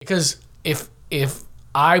because if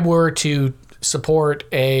I were to support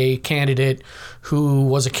a candidate who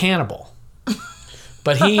was a cannibal,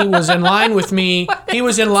 but he was in line with me. He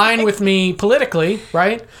was in line with me politically,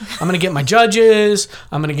 right? I'm going to get my judges.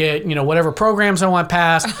 I'm going to get, whatever programs I want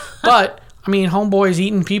passed. But, homeboy's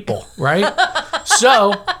eating people, right?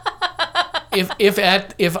 So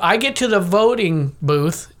if I get to the voting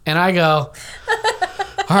booth and I go,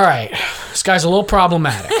 all right, this guy's a little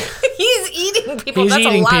problematic. He's eating people. He's That's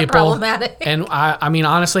eating a lot people, problematic. And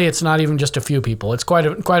honestly, it's not even just a few people. It's quite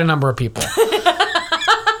a number of people.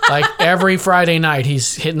 Like every Friday night,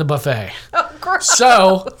 he's hitting the buffet. Oh, gross.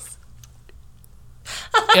 So,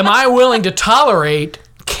 am I willing to tolerate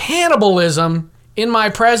cannibalism in my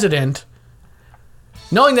president,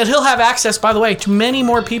 knowing that he'll have access, by the way, to many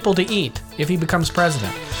more people to eat if he becomes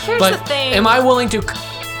president? Here's but the thing. Am I willing to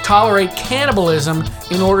tolerate cannibalism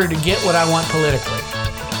in order to get what I want politically?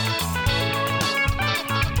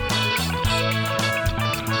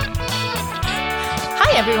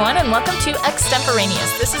 Hi, everyone, and welcome to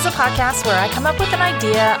Extemporaneous. This is a podcast where I come up with an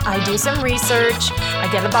idea, I do some research,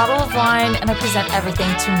 I get a bottle of wine, and I present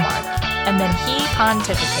everything to Mark. And then he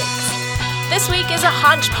pontificates. This week is a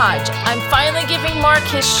hodgepodge. I'm finally giving Mark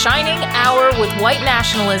his shining hour with white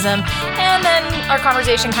nationalism, and then our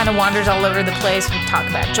conversation kind of wanders all over the place. We talk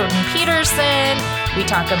about Jordan Peterson, we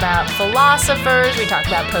talk about philosophers, we talk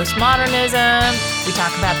about postmodernism, we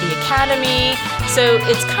talk about the academy. So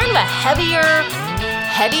it's kind of a heady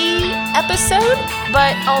episode,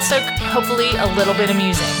 but also hopefully a little bit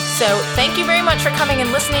amusing. So thank you very much for coming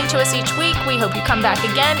and listening to us each week. We hope you come back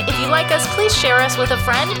again. If you like us, please share us with a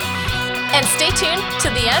friend. And stay tuned to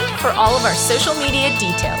the end for all of our social media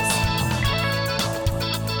details.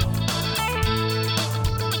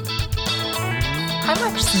 Hi,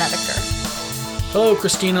 Mark Snedeker. Hello,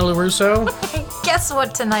 Christina LaRusso. Guess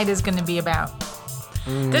what tonight is going to be about?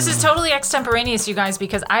 This is totally extemporaneous, you guys,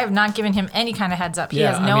 because I have not given him any kind of heads up. He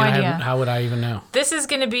has no idea. How would I even know? This is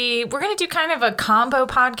going to be, we're going to do kind of a combo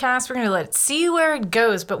podcast. We're going to let it see where it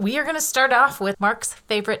goes, but we are going to start off with Mark's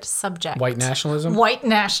favorite subject. White nationalism? White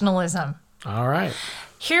nationalism. All right.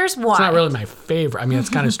 Here's why. It's not really my favorite. It's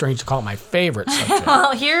kind of strange to call it my favorite subject.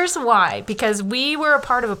 Well, here's why. Because we were a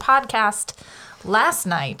part of a podcast last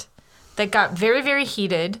night that got very, very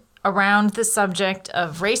heated around the subject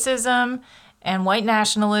of racism and white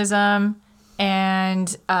nationalism,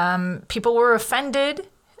 and people were offended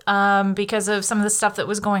because of some of the stuff that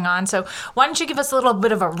was going on. So why don't you give us a little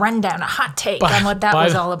bit of a rundown, a hot take on what that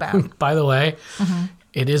was all about? By the way,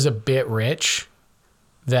 It is a bit rich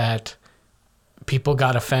that people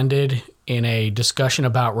got offended in a discussion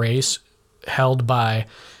about race held by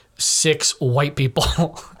 6 white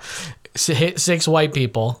people. 6 white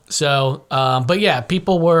people. So, but yeah,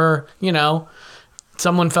 people were,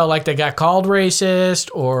 someone felt like they got called racist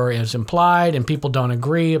or it was implied, and people don't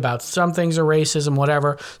agree about some things are racism,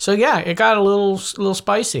 whatever. So yeah, it got a little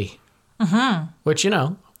spicy, which,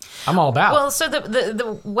 I'm all about. Well, so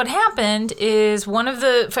the what happened is one of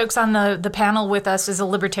the folks on the panel with us is a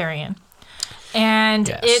libertarian. And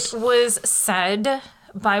Yes. it was said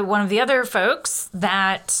by one of the other folks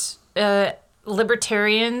that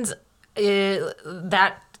libertarians,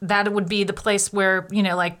 that would be the place where,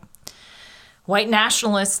 white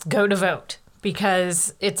nationalists go to vote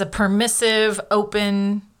because it's a permissive,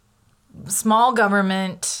 open, small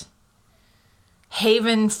government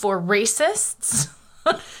haven for racists.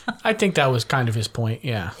 I think that was kind of his point,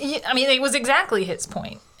 yeah. It was exactly his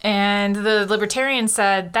point. And the libertarian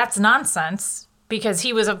said that's nonsense because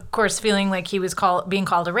he was, of course, feeling like he was being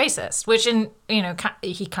called a racist, which,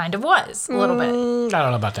 he kind of was a little bit. I don't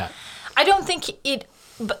know about that. I don't think it...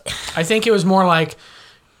 But I think it was more like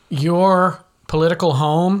your political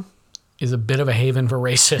home is a bit of a haven for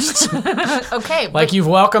racists. okay. Like you've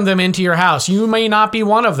welcomed them into your house. You may not be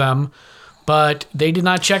one of them, but they did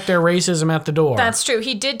not check their racism at the door. That's true.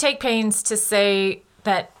 He did take pains to say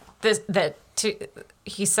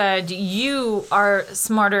he said, you are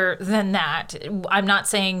smarter than that. I'm not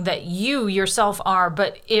saying that you yourself are,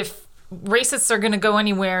 but if racists are going to go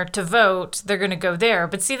anywhere to vote, they're going to go there.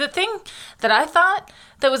 But see, the thing that I thought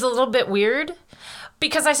that was a little bit weird,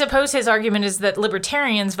 because I suppose his argument is that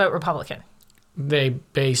libertarians vote Republican. They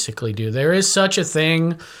basically do. There is such a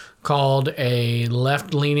thing called a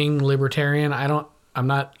left-leaning libertarian. I'm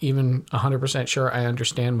not even 100% sure I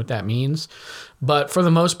understand what that means. But for the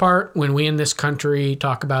most part, when we in this country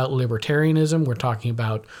talk about libertarianism, we're talking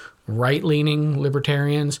about right-leaning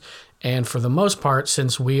libertarians. And for the most part,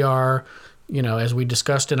 since we are, as we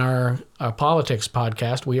discussed in our politics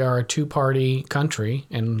podcast, we are a 2-party country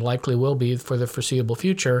and likely will be for the foreseeable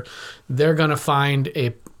future. They're going to find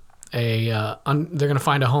they're going to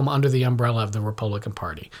find a home under the umbrella of the Republican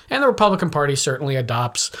Party. And the Republican Party certainly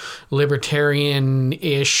adopts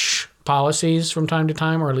libertarian-ish policies from time to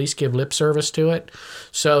time, or at least give lip service to it.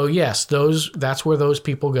 So yes, that's where those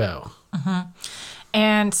people go. Mm-hmm.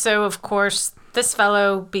 And so, of course, this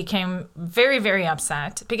fellow became very, very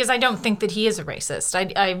upset because I don't think that he is a racist.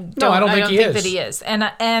 I don't think that he is.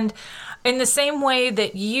 And in the same way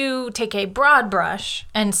that you take a broad brush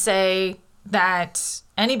and say that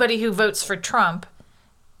anybody who votes for Trump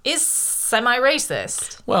is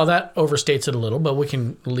semi-racist. Well, that overstates it a little, but we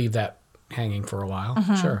can leave that hanging for a while.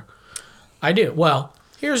 Mm-hmm. Sure. I do. Well,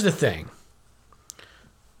 here's the thing.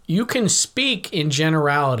 You can speak in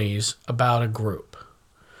generalities about a group.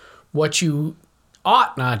 What you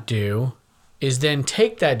ought not do is then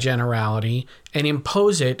take that generality and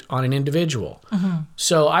impose it on an individual. Mm-hmm.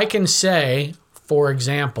 So I can say, for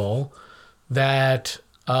example, that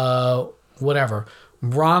Ronald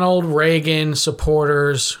Reagan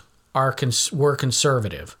supporters were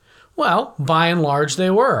conservative. Well, by and large, they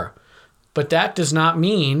were. But that does not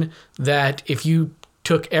mean that if you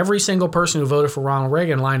took every single person who voted for Ronald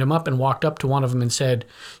Reagan, lined them up, and walked up to one of them and said,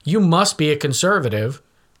 "You must be a conservative,"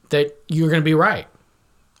 that you're going to be right.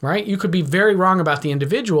 Right? You could be very wrong about the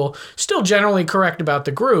individual, still generally correct about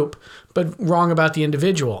the group, but wrong about the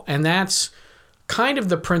individual. And that's kind of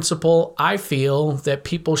the principle I feel that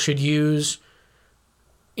people should use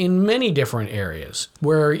in many different areas,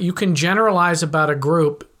 where you can generalize about a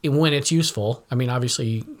group when it's useful. I mean,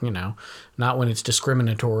 obviously, not when it's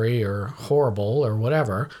discriminatory or horrible or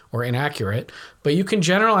whatever, or inaccurate, but you can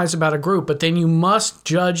generalize about a group, but then you must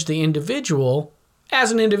judge the individual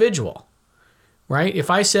as an individual, right? If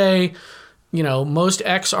I say, most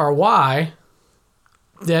X are Y,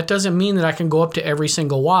 that doesn't mean that I can go up to every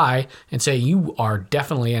single Y and say, you are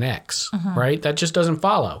definitely an X, mm-hmm. right? That just doesn't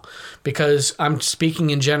follow, because I'm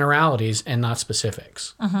speaking in generalities and not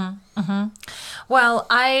specifics. Mm-hmm. Mm-hmm. Well,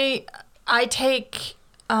 I take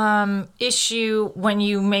issue when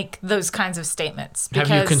you make those kinds of statements. Have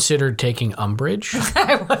you considered taking umbrage?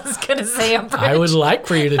 I was going to say umbrage. I would like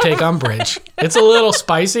for you to take umbrage. It's a little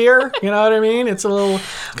spicier, you know what I mean? It's got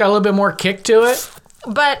a little bit more kick to it.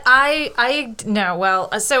 But I no,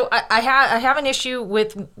 well, so I have an issue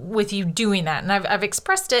with you doing that, and I've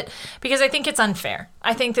expressed it because I think it's unfair.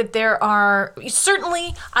 I think that there are,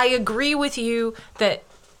 certainly I agree with you that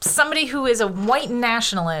somebody who is a white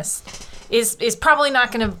nationalist is probably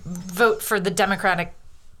not going to vote for the Democratic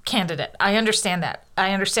candidate. I understand that.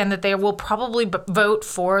 I understand that they will probably vote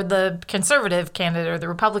for the conservative candidate or the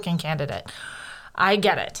Republican candidate. I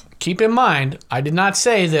get it. Keep in mind, I did not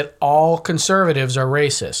say that all conservatives are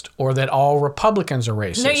racist or that all Republicans are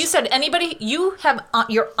racist. No, you said anybody. You're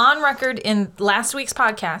on record in last week's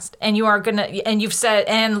podcast, and you've said,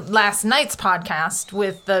 and last night's podcast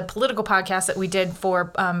with the political podcast that we did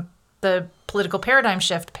for the Political Paradigm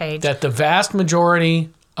Shift page, that the vast majority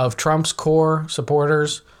of Trump's core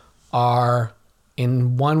supporters are,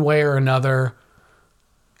 in one way or another,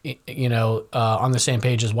 on the same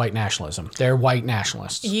page as white nationalism. They're white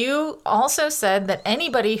nationalists. You also said that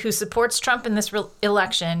anybody who supports Trump in this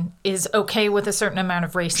election is okay with a certain amount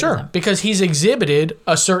of racism. Sure, because he's exhibited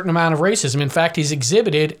a certain amount of racism. In fact, he's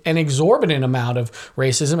exhibited an exorbitant amount of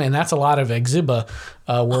racism, and that's a lot of exhiba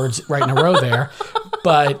words right in a row there.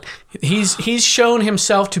 But he's shown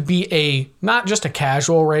himself to be not just a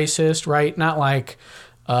casual racist, right? Not like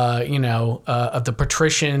of the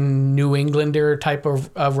patrician New Englander type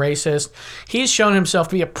of racist. He's shown himself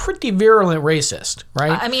to be a pretty virulent racist,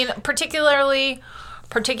 right? I mean, particularly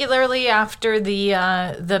after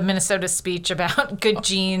the Minnesota speech about good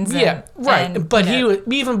genes. But he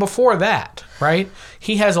even before that, right?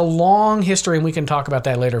 He has a long history, and we can talk about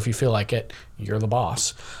that later if you feel like it. You're the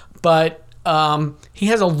boss. But he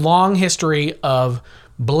has a long history of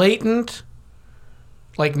blatant,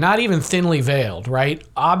 like not even thinly veiled, right?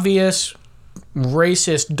 Obvious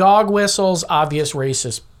racist dog whistles, obvious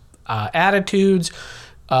racist attitudes,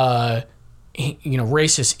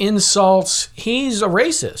 racist insults. He's a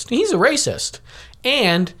racist.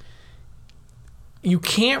 And you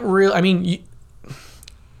can't really,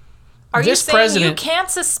 are you saying you can't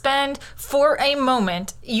suspend for a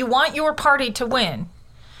moment, you want your party to win?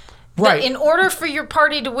 Right. In order for your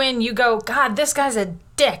party to win, you go, God, this guy's a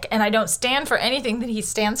dick, and I don't stand for anything that he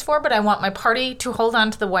stands for, but I want my party to hold on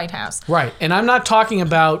to the White House. Right. And I'm not talking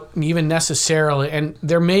about even necessarily, and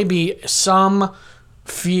there may be some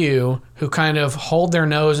few who kind of hold their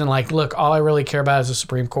nose and like, look, all I really care about is the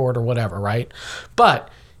Supreme Court or whatever, right? But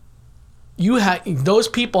those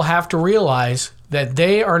people have to realize that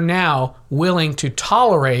they are now willing to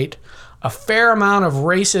tolerate a fair amount of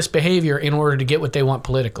racist behavior in order to get what they want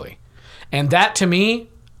politically. And that, to me,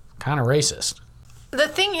 kind of racist. The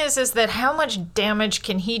thing is that how much damage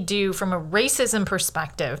can he do from a racism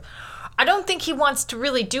perspective? I don't think he wants to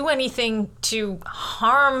really do anything to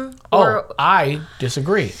harm or... I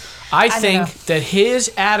disagree. I think that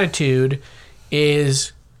his attitude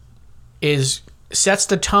is sets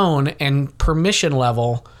the tone and permission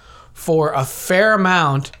level for a fair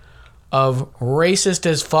amount of racist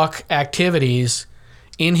as fuck activities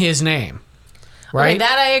in his name. Right? Okay,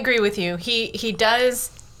 that I agree with you. He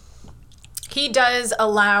does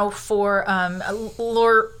allow for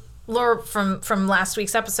Laura from last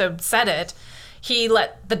week's episode said it. He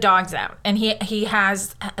let the dogs out, and he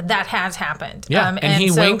has happened. Yeah, and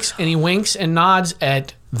he winks and nods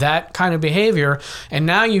at that kind of behavior. And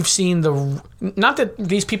now you've seen not that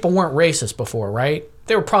these people weren't racist before, right?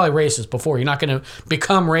 They were probably racist before. You're not going to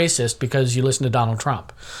become racist because you listen to Donald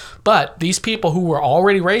Trump. But these people who were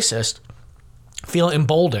already racist feel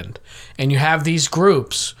emboldened, and you have these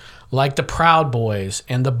groups like the Proud Boys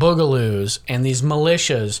and the Boogaloos and these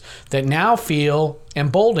militias that now feel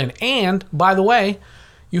emboldened. And, by the way,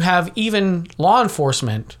 you have even law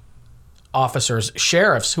enforcement officers,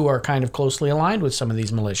 sheriffs, who are kind of closely aligned with some of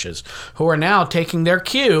these militias, who are now taking their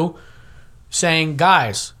cue, saying,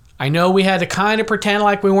 guys, I know we had to kind of pretend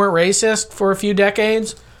like we weren't racist for a few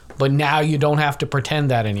decades, but now you don't have to pretend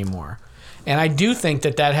that anymore. And I do think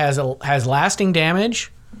that has lasting damage,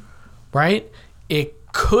 right? It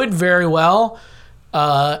could very well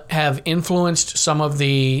have influenced some of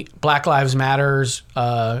the Black Lives Matters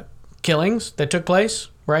killings that took place,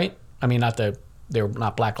 right? I mean, they were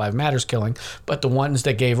not Black Lives Matters killing, but the ones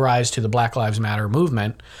that gave rise to the Black Lives Matter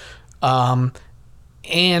movement. And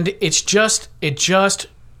it just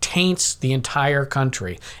taints the entire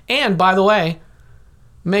country. And, by the way,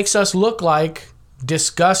 makes us look like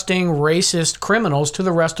disgusting, racist criminals to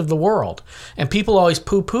the rest of the world. And people always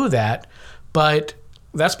poo-poo that, but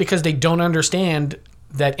that's because they don't understand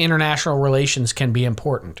that international relations can be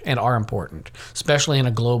important and are important, especially in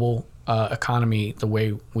a global economy the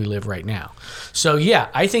way we live right now. So, yeah,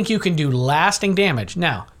 I think you can do lasting damage.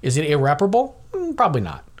 Now, is it irreparable? Probably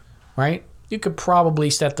not, right? You could probably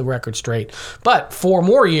set the record straight. But 4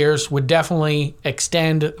 more years would definitely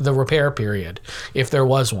extend the repair period if there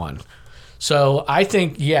was one. So I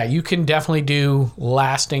think, yeah, you can definitely do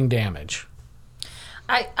lasting damage.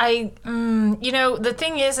 The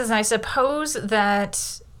thing is I suppose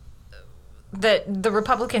that the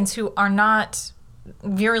Republicans who are not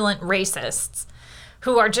virulent racists,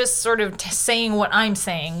 who are just sort of saying what I'm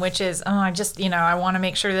saying, which is, I want to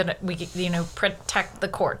make sure that we, protect the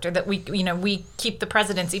court, or that we keep the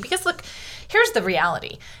presidency. Because look, here's the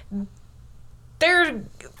reality. The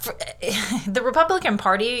Republican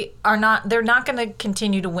Party they're not going to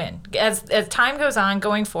continue to win. As time goes on,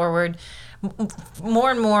 going forward, more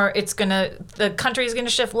and more, the country is going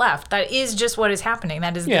to shift left. That is just what is happening.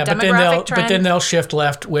 That is the demographic trend. But then they'll shift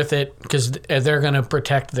left with it because they're going to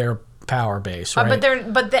protect their power base, right?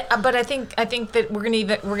 But I think that we're going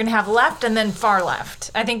to have left and then far left.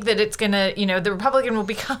 I think that it's going to, the Republican will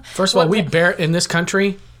become. First of all, in this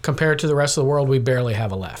country, compared to the rest of the world, we barely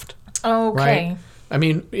have a left. Okay. Right? I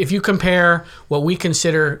mean, if you compare what we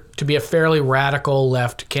consider to be a fairly radical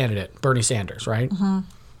left candidate, Bernie Sanders, right? Mm-hmm.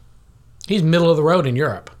 He's middle of the road in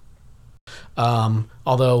Europe.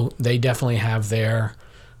 Although they definitely have their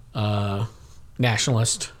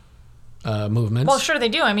nationalist movements. Well, sure they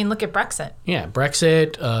do. I mean, look at Brexit. Yeah,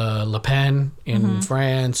 Brexit, Le Pen in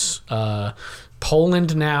France.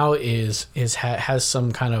 Poland now has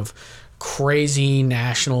some kind of crazy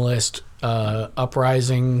nationalist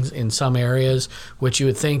uprisings in some areas, which you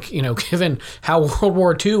would think, given how World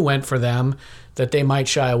War II went for them, that they might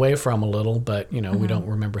shy away from a little, but, we don't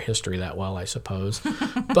remember history that well, I suppose.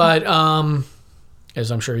 But,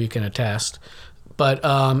 as I'm sure you can attest. But,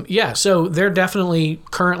 so they're definitely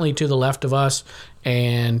currently to the left of us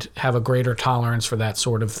and have a greater tolerance for that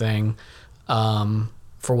sort of thing,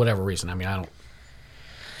 for whatever reason. I mean, I don't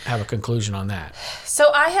have a conclusion on that.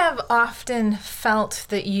 So I have often felt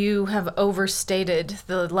that you have overstated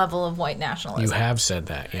the level of white nationalism. You have said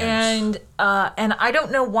that, yes. And I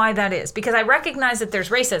don't know why that is, because I recognize that there's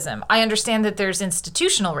racism. I understand that there's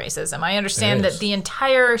institutional racism. I understand that the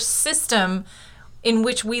entire system in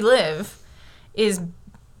which we live is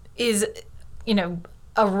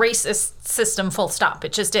a racist system, full stop.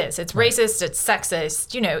 It just is. It's racist, it's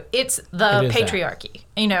sexist, it's the patriarchy,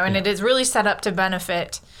 and it is really set up to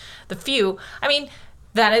benefit the few. I mean,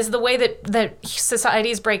 that is the way that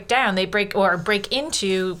societies break down. They break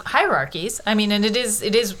into hierarchies. I mean, and it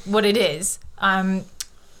is what it is.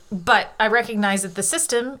 But I recognize that the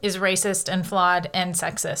system is racist and flawed and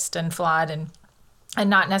sexist and flawed, and and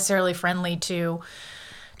not necessarily friendly to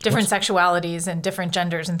different sexualities and different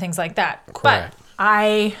genders and things like that. Correct. But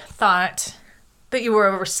I thought that you were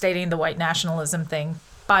overstating the white nationalism thing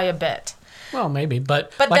by a bit. Well, maybe,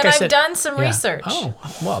 but But like then I said, I've done some research. Oh,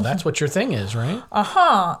 well, that's what your thing is, right?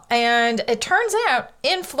 And it turns out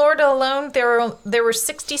in Florida alone, there were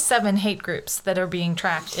 67 hate groups that are being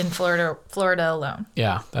tracked in Florida alone.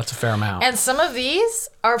 Yeah, that's a fair amount. And some of these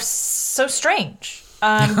are so strange.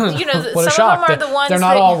 What some a shock. of them are the ones They're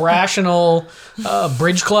not that, all rational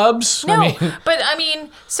bridge clubs. No, but I mean,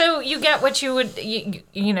 so you get what you would, the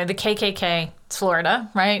KKK, it's Florida,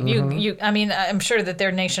 right? Mm-hmm. I mean, I'm sure that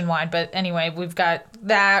they're nationwide, but anyway, we've got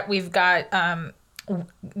that. We've got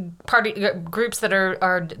party groups that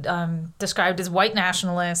are described as white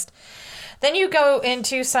nationalist. Then you go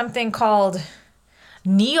into something called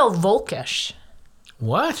neo-Volkish.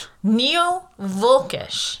 What?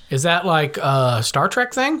 Neo-Volkish. Is that like a Star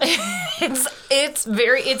Trek thing? It's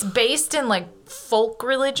based in like folk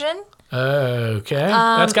religion. Okay.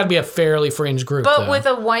 That's got to be a fairly fringe group, But though. with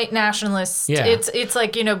a white nationalist, Yeah. it's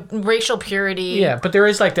like, racial purity. Yeah, but there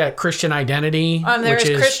is like that Christian identity. There's which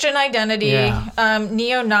is, Christian identity, Yeah.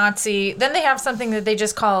 Neo-Nazi. Then they have something that they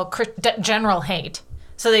just call general hate.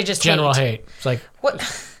 So they just general hate. It's like What?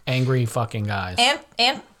 angry fucking guys.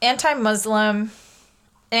 Anti-Muslim,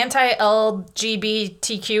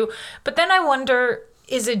 anti-LGBTQ. But then I wonder,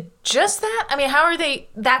 is it just that? I mean, how are they?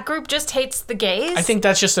 That group just hates the gays? I think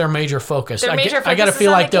that's just their major focus. Their major I got to focus is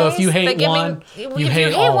feel on like, the though, gays? if you hate Like, I mean, one, if you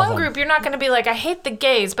hate all one of them. group, you're not going to be like, I hate the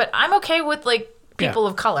gays, but I'm okay with like people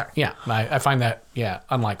of color. Yeah, I find that,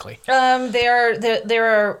 unlikely. There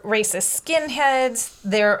are racist skinheads.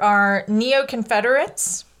 There are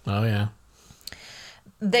neo-Confederates. Oh, yeah.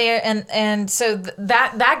 So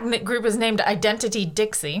that group is named Identity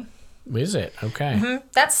Dixie. Is it? Okay.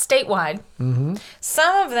 That's statewide. Mm-hmm.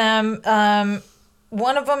 Some of them,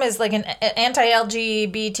 one of them is like an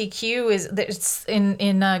anti-LGBTQ. It's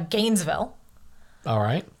in Gainesville. All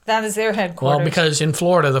right. That is their headquarters. Well, because in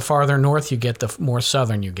Florida, the farther north you get, the more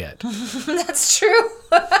southern you get. That's true.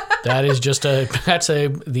 That is just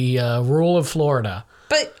the rule of Florida.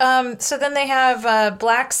 But so then they have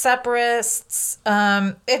black separatists.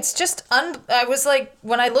 It's just I was like,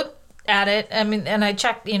 when I looked at it, I mean, and I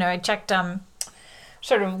checked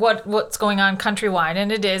sort of what's going on countrywide,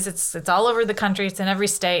 and it's all over the country. It's in every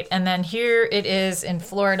state, and then here it is in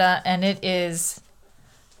Florida, and it is,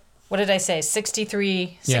 what did I say?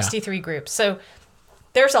 63 groups. So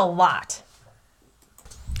there's a lot.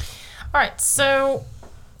 All right. So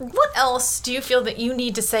what else do you feel that you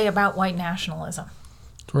need to say about white nationalism?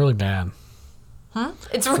 It's really bad.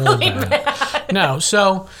 It's really bad. No,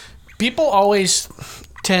 so people always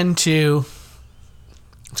tend to,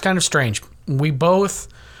 it's kind of strange. We both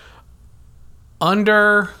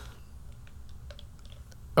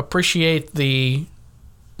appreciate the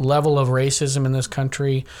level of racism in this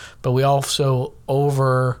country, but we also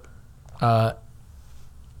I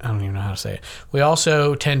don't even know how to say it. We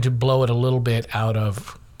also tend to blow it a little bit out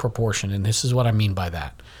of proportion, and this is what I mean by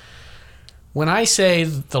that. When I say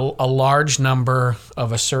a large number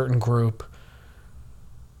of a certain group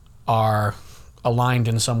are aligned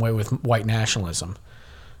in some way with white nationalism,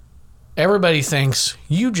 everybody thinks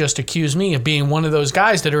you just accused me of being one of those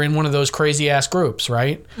guys that are in one of those crazy ass groups,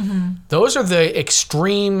 right? Mm-hmm. Those are the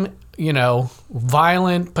extreme,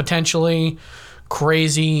 violent, potentially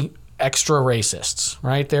crazy extra racists,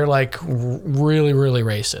 right? They're like really, really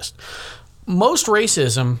racist. Most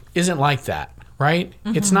racism isn't like that, right?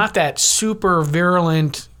 Mm-hmm. It's not that super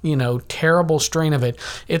virulent, terrible strain of it.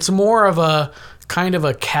 It's more of a kind of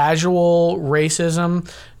a casual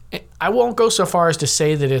racism. I won't go so far as to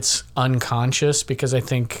say that it's unconscious, because I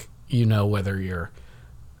think whether you're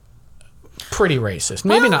pretty racist.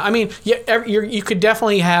 Maybe not. I mean, you could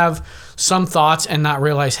definitely have some thoughts and not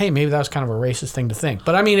realize, hey, maybe that was kind of a racist thing to think.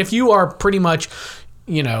 But I mean, if you are pretty much,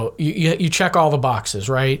 you check all the boxes,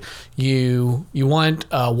 right? You want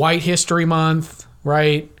White History Month,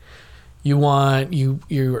 right?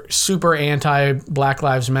 You're super anti Black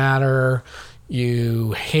Lives Matter.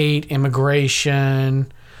 You hate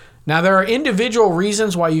immigration. Now, there are individual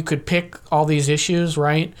reasons why you could pick all these issues,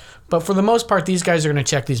 right? But for the most part, these guys are going to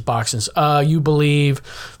check these boxes. You believe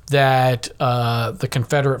that the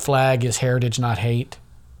Confederate flag is heritage, not hate,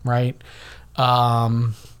 right?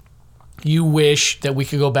 You wish that we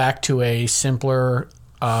could go back to a simpler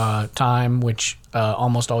time, which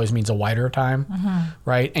almost always means a whiter time,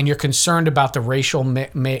 right? And you're concerned about the racial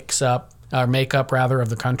makeup of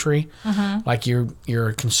the country. Mm-hmm. Like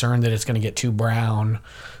you're concerned that it's going to get too brown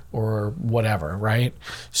or whatever, right?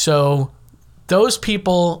 So those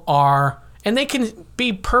people are And they can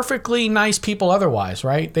be perfectly nice people otherwise,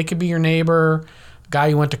 right? They could be your neighbor, guy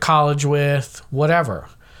you went to college with, whatever.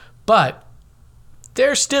 But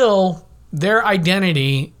they're still, their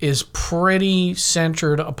identity is pretty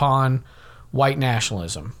centered upon white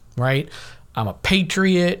nationalism, right? I'm a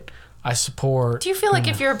patriot. I support. Do you feel like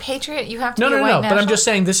if you're a patriot, you have to No, be a no, white no. nationalist? But I'm just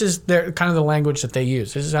saying this is their kind of the language that they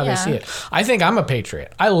use. This is how they Yeah. see it. I think I'm a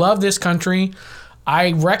patriot. I love this country.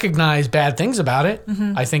 I recognize bad things about it.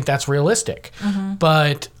 I think that's realistic.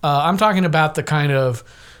 But I'm talking about the kind of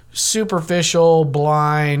superficial,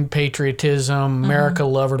 blind patriotism, America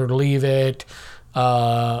love it or leave it.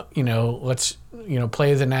 Let's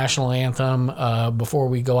play the national anthem before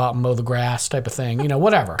we go out and mow the grass type of thing.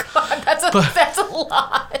 Whatever. God, that's a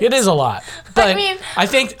lot. It is a lot. But mean- I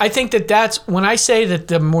think that's when I say that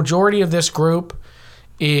the majority of this group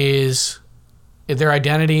is their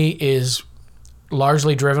identity is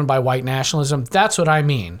largely driven by white nationalism. That's what I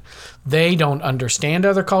mean. They don't understand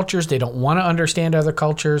other cultures. They don't want to understand other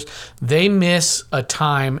cultures. They miss a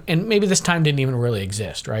time, and maybe this time didn't even really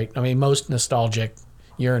exist, right? I mean, most nostalgic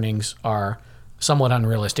yearnings are somewhat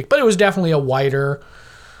unrealistic, but it was definitely a whiter,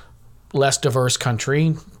 less diverse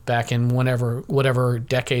country back in whatever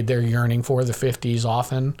decade they're yearning for, the 50s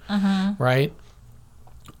often, right?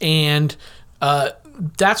 And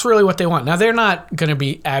that's really what they want. Now, they're not going to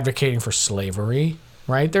be advocating for slavery,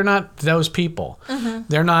 right? They're not those people.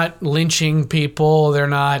 They're not lynching people. They're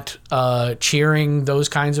not cheering those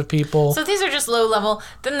kinds of people. So these are just low level.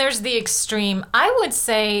 Then there's the extreme. I would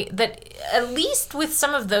say that at least with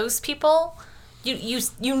some of those people,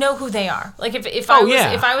 you know who they are. Like if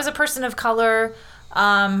I was a person of color,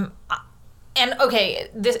 and okay,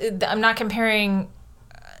 I'm not comparing,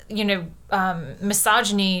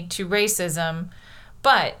 misogyny to racism,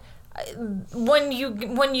 but when you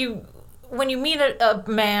meet a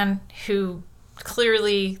man who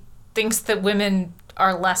clearly thinks that women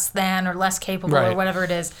are less than or less capable or whatever it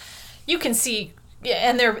is, you can see,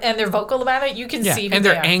 and they're vocal about it. You can see who and they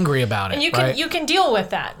they're are. angry about it. And you can deal with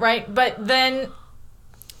that, right? But then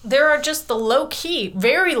there are just the low key,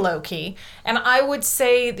 very low key, and I would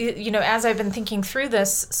say, as I've been thinking through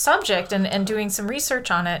this subject and doing some research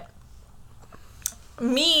on it,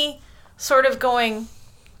 me sort of going,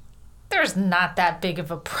 there's not that big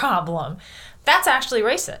of a problem. That's actually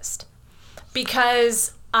racist,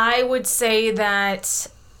 because I would say that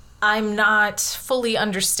I'm not fully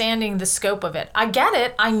understanding the scope of it. I get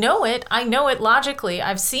it. I know it logically.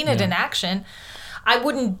 I've seen it in action. I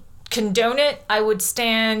wouldn't condone it. I would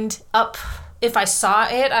stand up if I saw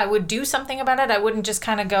it. I would do something about it. I wouldn't just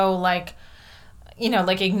kind of go like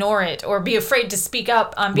ignore it or be afraid to speak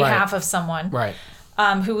up on behalf of someone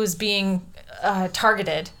who was being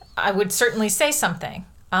targeted. I would certainly say something.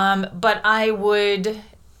 But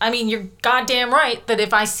you're goddamn right that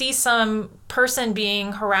if I see some person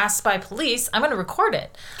being harassed by police, I'm going to record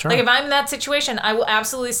it. Sure. Like if I'm in that situation, I will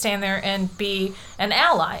absolutely stand there and be an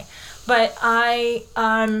ally. But I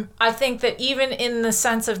think that even in the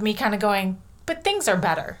sense of me kind of going, but things are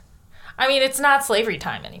better. I mean, it's not slavery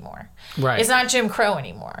time anymore. Right. It's not Jim Crow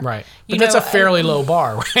anymore. Right. But that's a fairly low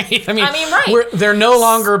bar, right? Right. They're no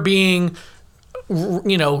longer being,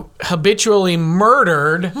 habitually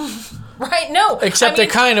murdered. Right. No. Except they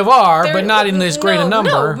kind of are, but not in this great a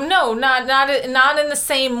number. No, not in the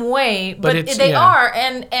same way. But they are,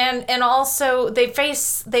 and also they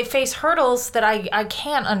face hurdles that I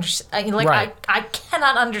can't understand. I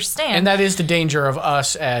cannot understand. And that is the danger of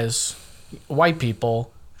us as white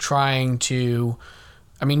people trying to.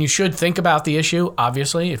 I mean, you should think about the issue.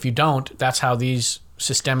 Obviously, if you don't, that's how these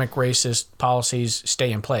systemic racist policies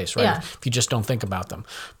stay in place, right? Yeah. If you just don't think about them.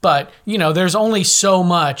 But there's only so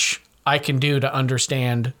much I can do to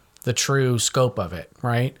understand the true scope of it,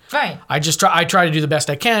 right? Right. I try to do the best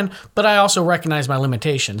I can, but I also recognize my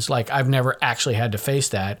limitations. Like I've never actually had to face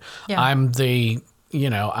that. Yeah. I'm the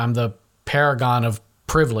paragon of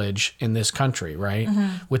privilege in this country, right?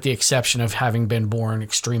 Mm-hmm. With the exception of having been born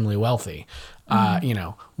extremely wealthy. Mm-hmm.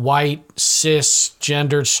 White,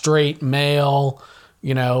 cisgendered, straight, male,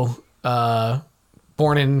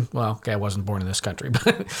 born in, I wasn't born in this country,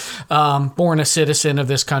 but born a citizen of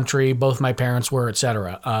this country. Both my parents were, et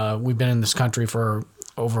cetera. We've been in this country for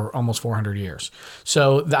over almost 400 years.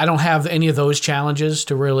 So I don't have any of those challenges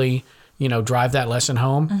to really, drive that lesson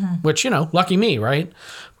home, which, lucky me, right?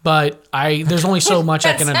 But there's only so much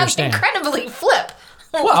I can understand. Incredibly flip.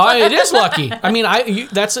 Well, it is lucky. I mean,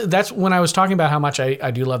 that's when I was talking about how much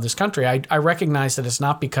I do love this country. I recognize that it's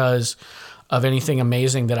not because of anything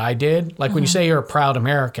amazing that I did. Like when you say you're a proud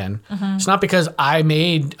American, it's not because I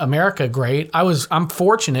made America great. I'm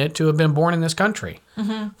fortunate to have been born in this country.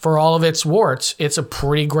 For all of its warts, it's a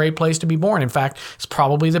pretty great place to be born. In fact, it's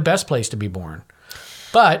probably the best place to be born.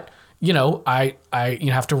 But you know,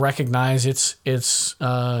 you have to recognize its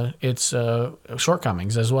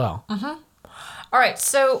shortcomings as well. All right,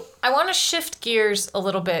 so I want to shift gears a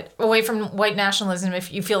little bit away from white nationalism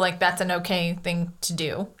if you feel like that's an okay thing to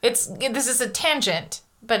do. This is a tangent,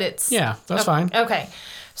 but it's... Yeah, that's fine. Okay,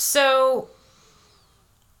 so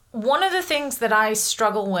one of the things that I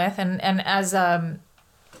struggle with, and as a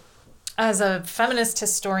feminist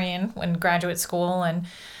historian in graduate school and,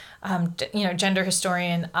 gender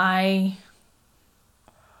historian, I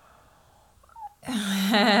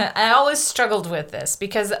always struggled with this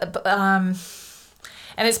because...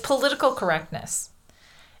 and it's political correctness.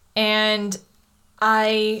 And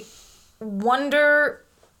I wonder,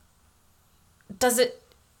 is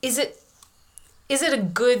it a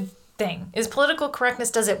good thing? Is political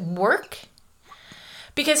correctness, does it work?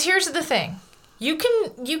 Because here's the thing. You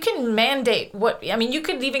can mandate you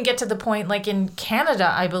could even get to the point like in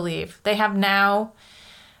Canada, I believe. They have now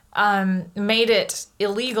made it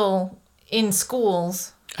illegal in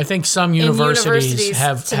schools. I think some universities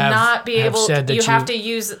have not be able. Said that you have to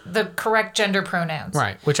use the correct gender pronouns.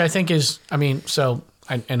 Right, which I think is. I mean, so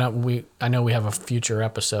I know we have a future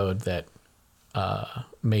episode that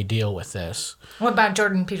may deal with this. What about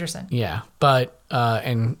Jordan Peterson? Yeah, but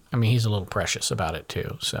and I mean he's a little precious about it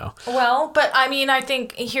too. So well, but I mean I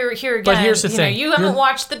think here again. But here's the thing: you haven't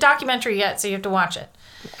watched the documentary yet, so you have to watch it.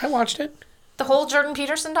 I watched it. The whole Jordan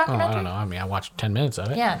Peterson documentary. I don't know. I mean, I watched 10 minutes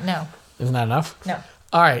of it. Yeah, no. Isn't that enough? No.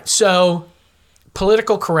 All right, so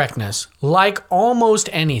political correctness, like almost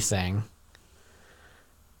anything,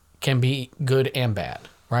 can be good and bad,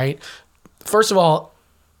 right? First of all,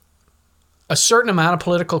 a certain amount of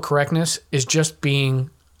political correctness is just being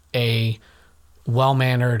a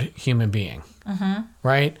well-mannered human being,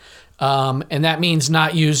 right? And that means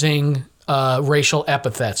not using racial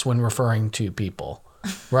epithets when referring to people,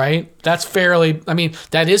 right? That's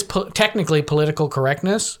that is technically political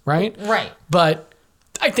correctness, right? Right. But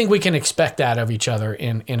I think we can expect that of each other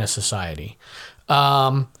in a society.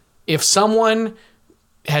 If someone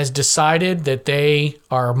has decided that they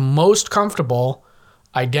are most comfortable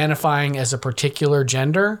identifying as a particular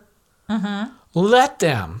gender, let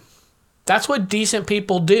them. That's what decent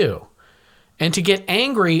people do. And to get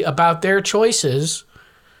angry about their choices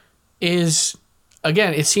is,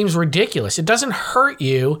 again, it seems ridiculous. It doesn't hurt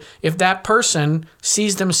you if that person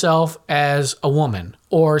sees themselves as a woman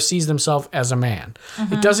or sees themselves as a man.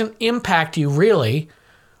 It doesn't impact you really,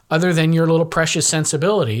 other than your little precious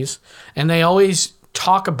sensibilities. And they always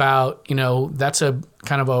talk about, that's a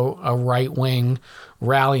kind of a right-wing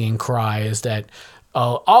rallying cry, is that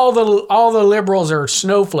all the liberals are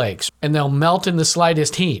snowflakes and they'll melt in the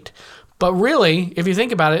slightest heat. But really, if you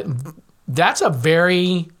think about it, that's a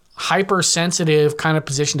very hypersensitive kind of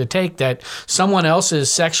position to take, that someone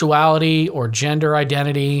else's sexuality or gender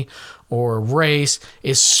identity or race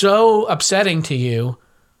is so upsetting to you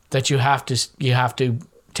that you have to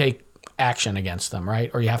take action against them,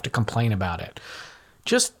 right? Or you have to complain about it.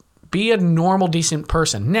 Just be a normal, decent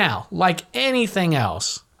person. Now, like anything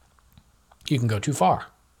else, you can go too far,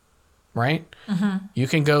 right? You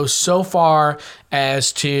can go so far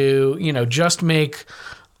as to, just make...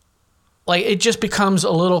 Like, it just becomes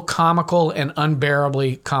a little comical and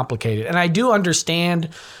unbearably complicated. And I do understand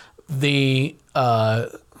the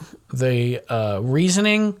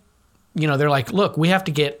reasoning. They're like, look, we have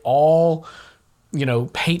to get all,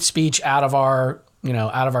 hate speech out of our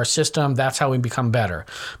system. That's how we become better.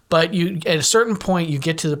 But at a certain point, you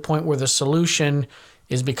get to the point where the solution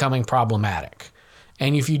is becoming problematic.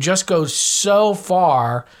 And if you just go so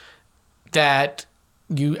far that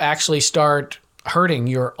you actually start hurting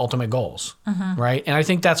your ultimate goals, right? And I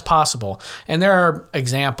think that's possible. And there are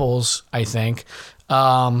examples, I think.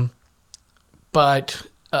 But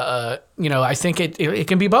I think it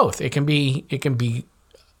can be both. It can be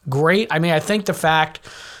great. I mean, I think the fact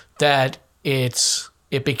that it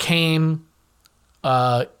became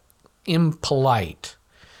impolite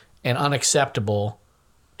and unacceptable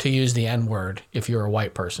to use the N-word if you're a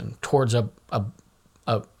white person towards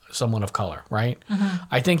someone of color, right?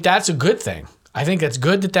 I think that's a good thing. I think it's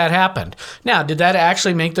good that happened. Now, did that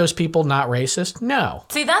actually make those people not racist? No.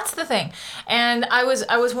 See, that's the thing. And I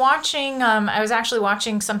was watching. I was actually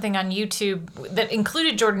watching something on YouTube that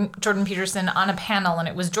included Jordan Peterson on a panel, and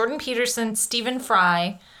it was Jordan Peterson, Stephen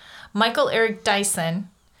Fry, Michael Eric Dyson,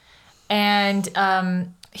 and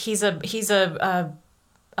he's a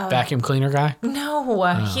vacuum cleaner guy.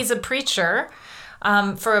 No, he's a preacher.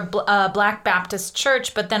 for a Black Baptist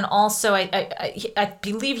church, but then also I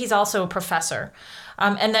believe he's also a professor.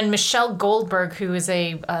 And then Michelle Goldberg, who is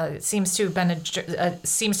seems to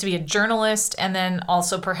be a journalist, and then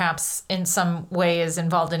also perhaps in some way is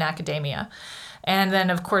involved in academia. And then,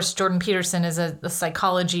 of course, Jordan Peterson is a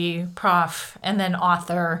psychology prof and then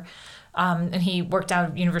author. And he worked out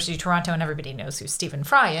at University of Toronto, and everybody knows who Stephen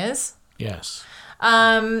Fry is. Yes.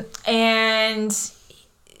 And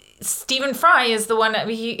Stephen Fry is the one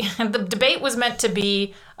the debate was meant to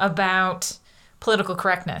be about political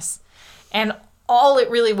correctness. And all it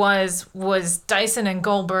really was Dyson and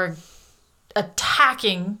Goldberg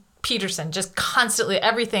attacking Peterson, just constantly,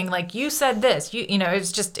 everything, like, you said this,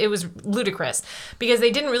 it was ludicrous because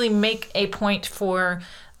they didn't really make a point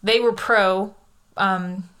they were pro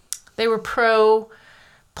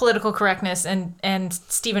political correctness, and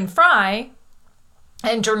Stephen Fry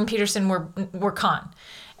and Jordan Peterson were con.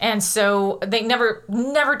 And so they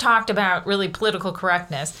never talked about really political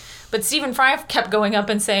correctness. But Stephen Fry kept going up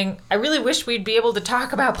and saying, I really wish we'd be able to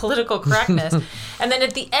talk about political correctness. And then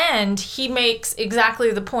at the end, he makes exactly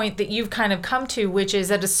the point that you've kind of come to, which is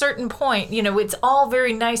at a certain point, it's all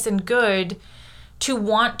very nice and good to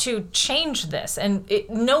want to change this. And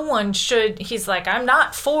no one should, he's like, I'm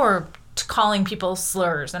not for calling people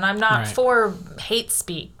slurs, and I'm not for hate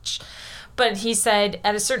speech. But he said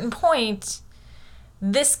at a certain point,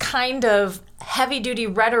 this kind of heavy-duty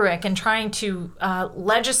rhetoric and trying to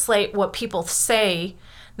legislate what people say,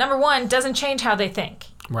 number one, doesn't change how they think.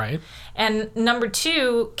 Right. And number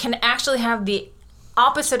two, can actually have the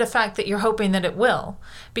opposite effect that you're hoping that it will,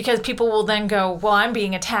 because people will then go, well, I'm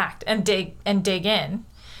being attacked, and dig in.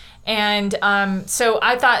 And so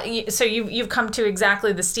I thought, so you've come to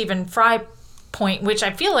exactly the Stephen Fry point, which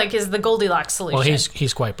I feel like is the Goldilocks solution. Well,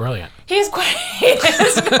 he's quite brilliant. He is quite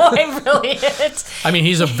brilliant. I mean,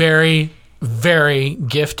 he's a very, very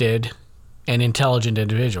gifted and intelligent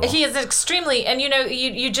individual. He is extremely, and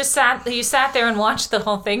you just sat there and watched the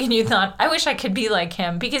whole thing, and you thought, I wish I could be like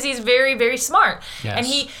him, because he's very, very smart. Yes. And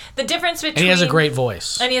the difference between, and he has a great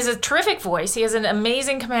voice. And he has a terrific voice. He has an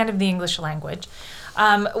amazing command of the English language.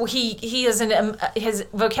 His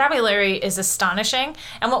vocabulary is astonishing.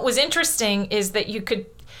 And what was interesting is that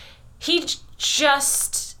he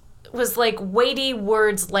just was like weighty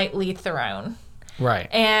words lightly thrown. Right.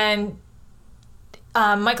 And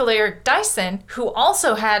Michael Eric Dyson, who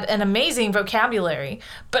also had an amazing vocabulary,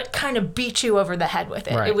 but kind of beat you over the head with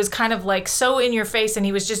it. Right. It was kind of like so in your face, and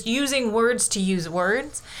he was just using words to use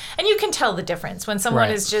words. And you can tell the difference when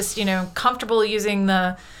someone is just, comfortable using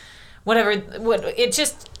the whatever, it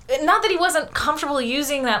just, not that he wasn't comfortable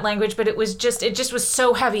using that language, but it just was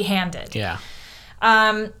so heavy-handed. Yeah.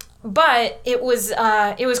 But it was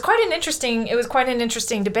quite an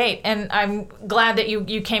interesting debate, and I'm glad that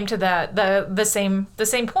you came to the same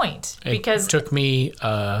point, because it took me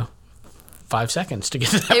 5 seconds to get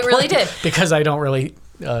to that it really point, did, because I don't really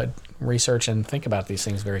research and think about these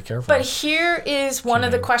things very carefully. But here is one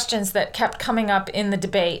of the questions that kept coming up in the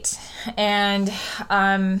debate, and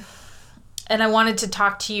I wanted to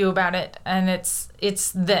talk to you about it, and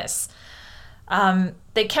it's this.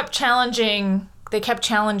 They kept challenging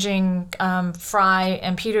Fry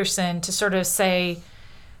and Peterson to sort of say,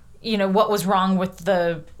 what was wrong with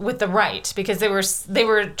the right, because they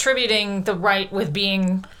were attributing the right with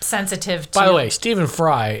being sensitive to. By the way, Stephen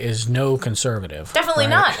Fry is no conservative. Definitely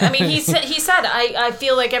not. I mean, he said I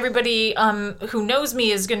feel like everybody who knows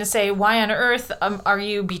me is going to say, why on earth are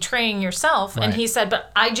you betraying yourself? Right. And he said,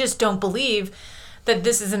 but I just don't believe that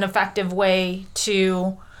this is an effective way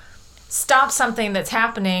to stop something that's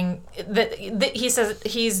happening. That he says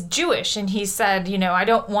he's Jewish, and he said, I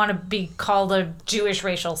don't want to be called a Jewish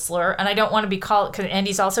racial slur, and I don't want to be called, and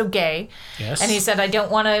he's also gay. Yes. And he said, I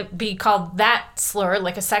don't want to be called that slur,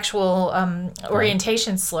 like a sexual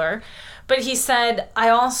orientation slur. But he said, I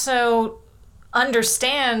also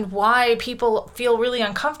understand why people feel really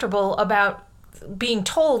uncomfortable about being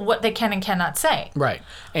told what they can and cannot say. Right.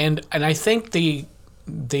 And I think the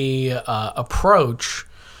approach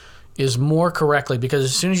is more correctly, because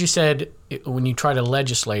as soon as you said when you try to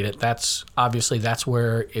legislate it, that's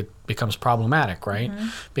where it becomes problematic, right? Mm-hmm.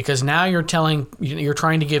 Because now you're trying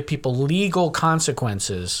to give people legal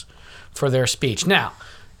consequences for their speech. Now,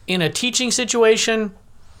 in a teaching situation,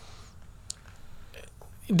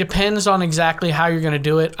 it depends on exactly how you're going to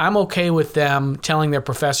do it. I'm okay with them telling their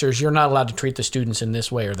professors, you're not allowed to treat the students in this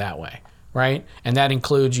way or that way. Right? And that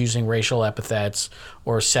includes using racial epithets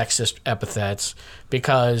or sexist epithets,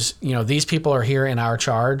 because, these people are here in our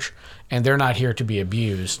charge, and they're not here to be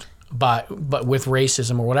abused but with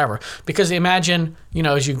racism or whatever. Because imagine,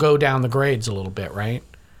 as you go down the grades a little bit, right?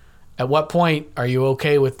 At what point are you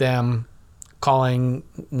okay with them calling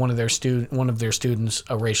one of their students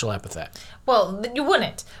a racial epithet? Well, you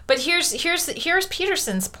wouldn't. But here's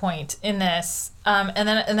Peterson's point in this, and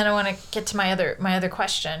then I want to get to my other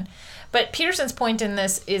question. But Peterson's point in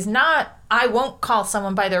this is not, I won't call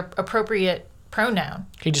someone by their appropriate pronoun.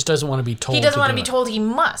 He just doesn't want to be told. He doesn't want to be told he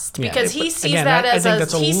must, because he sees that as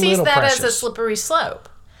a slippery slope.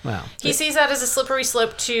 Wow. He sees that as a slippery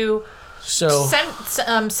slope to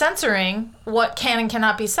censoring what can and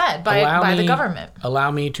cannot be said by the government.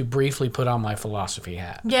 Allow me to briefly put on my philosophy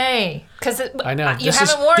hat. Yay. Because I know. You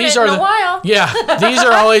haven't worn it in a while. Yeah. These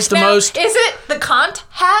are always the most... Is it the Kant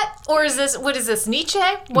hat? Or what is this, Nietzsche?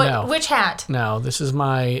 No. Which hat? No, this is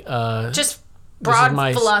my... Just broad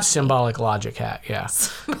philosophy. Symbolic logic hat, yeah.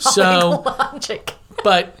 Symbolic logic.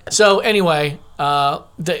 So anyway,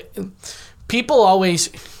 people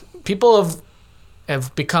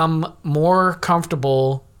have become more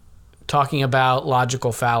comfortable talking about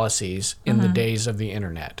logical fallacies in the days of the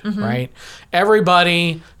internet, right?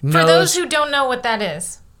 Everybody knows... For those who don't know what that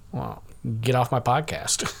is. Well, get off my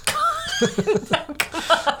podcast.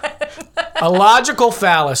 A logical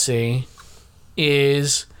fallacy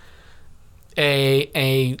is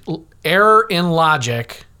a error in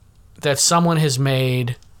logic that someone has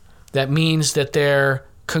made that means that their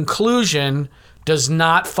conclusion does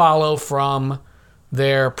not follow from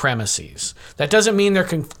their premises. That doesn't mean their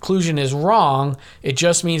conclusion is wrong. It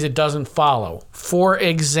just means it doesn't follow. For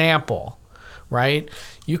example, right?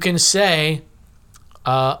 You can say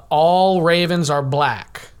all ravens are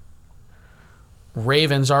black.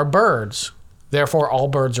 Ravens are birds. Therefore, all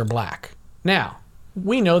birds are black. Now,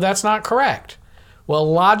 we know that's not correct. Well,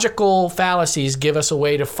 logical fallacies give us a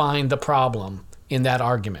way to find the problem in that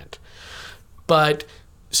argument. But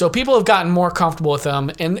so people have gotten more comfortable with them,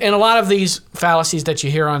 and a lot of these fallacies that you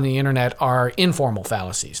hear on the internet are informal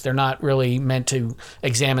fallacies. They're not really meant to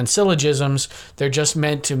examine syllogisms. They're just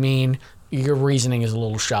meant to mean your reasoning is a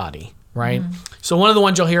little shoddy, right? So one of the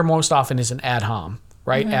ones you'll hear most often is an ad hom,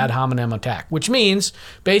 right? Ad hominem attack, which means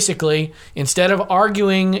basically instead of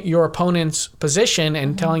arguing your opponent's position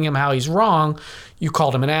and telling him how he's wrong, you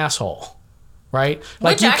called him an asshole. Right,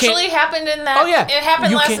 which actually happened in that. Oh yeah, it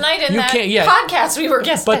happened last night in that podcast we were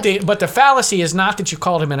guesting. But the fallacy is not that you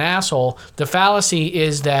called him an asshole. The fallacy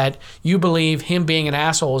is that you believe him being an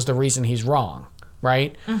asshole is the reason he's wrong.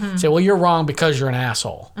 Right? Say, well, you're wrong because you're an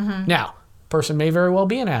asshole. Now, person may very well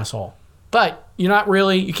be an asshole, but you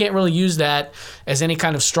can't really use that as any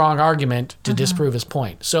kind of strong argument to disprove his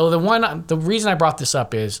point. So the reason I brought this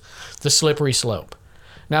up is the slippery slope.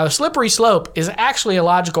 Now, the slippery slope is actually a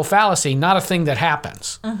logical fallacy, not a thing that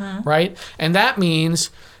happens, right? And that means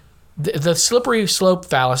the slippery slope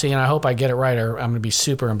fallacy, and I hope I get it right or I'm going to be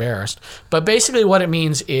super embarrassed, but basically what it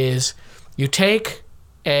means is you take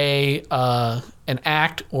an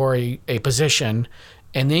act or a position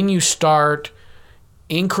and then you start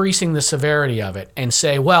increasing the severity of it and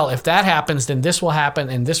say, well, if that happens, then this will happen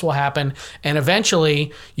and this will happen. And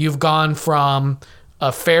eventually you've gone from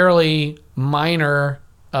a fairly minor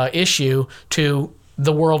issue to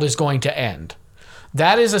the world is going to end.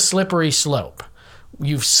 That is a slippery slope.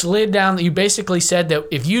 You've slid down. You basically said that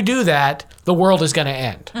if you do that, the world is going to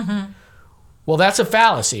end. Well, that's a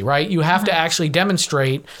fallacy, right? You have to actually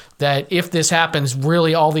demonstrate that if this happens,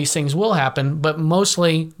 really all these things will happen, but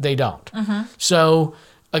mostly they don't. So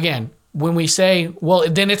again, when we say, well,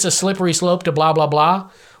 then it's a slippery slope to blah, blah, blah,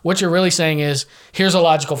 what you're really saying is, here's a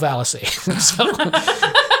logical fallacy.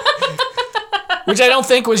 Which I don't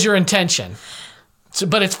think was your intention. So,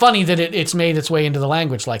 but it's funny that it's made its way into the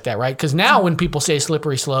language like that, right? Because now when people say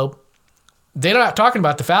slippery slope, they're not talking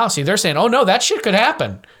about the fallacy. They're saying, oh, no, that shit could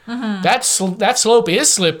happen. That slope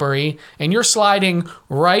is slippery, and you're sliding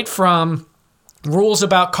right from rules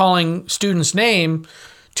about calling students' name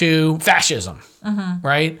to fascism,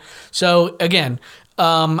 right? So, again,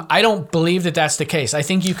 I don't believe that that's the case. I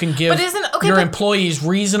think you can give your employees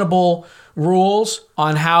reasonable rules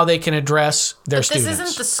on how they can address their students. This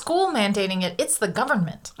isn't the school mandating it, it's the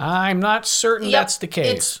government. I'm not certain that's the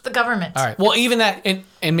case. It's the government. All right. Well, even that,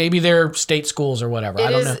 and maybe they're state schools or whatever.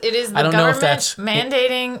 I don't know. It is the government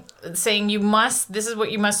mandating, saying this is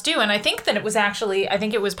what you must do. And I think that it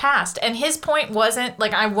was passed. And his point wasn't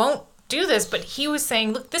like, I won't do this, but he was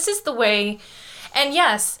saying, look, this is the way. And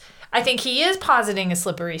yes, I think he is positing a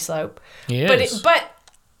slippery slope. He is. But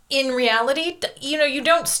in reality, you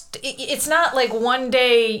don't. It's not like one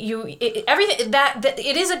day everything that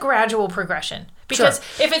it is a gradual progression. Because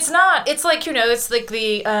if it's not, it's like it's like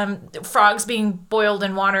the frogs being boiled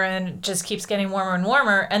in water and it just keeps getting warmer and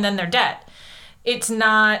warmer, and then they're dead. It's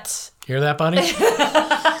not. Hear that, buddy?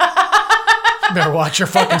 Better watch your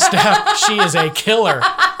fucking step. She is a killer.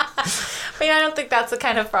 I mean, I don't think that's the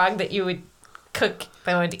kind of frog that you would cook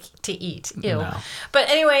to eat. Ew. No. But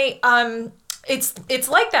anyway, it's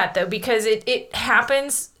like that though, because it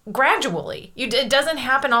happens gradually. It doesn't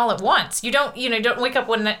happen all at once. You don't wake up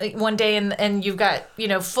one day and you've got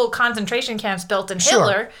full concentration camps built in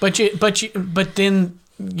Hitler. But then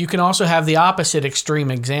you can also have the opposite extreme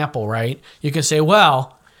example, right? You can say,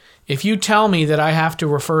 well, if you tell me that I have to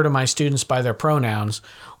refer to my students by their pronouns,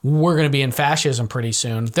 we're going to be in fascism pretty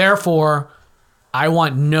soon. Therefore, I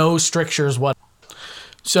want no strictures what.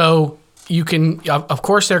 So you can, of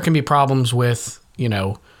course, there can be problems with,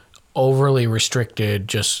 overly restricted,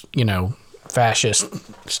 just,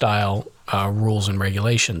 fascist style rules and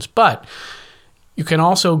regulations. But you can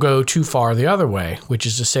also go too far the other way, which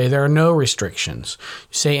is to say there are no restrictions.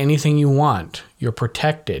 You say anything you want. You're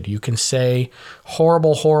protected. You can say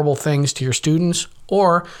horrible, horrible things to your students,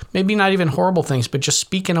 or maybe not even horrible things, but just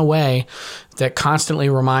speak in a way that constantly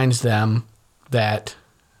reminds them that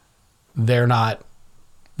they're not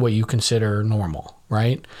what you consider normal,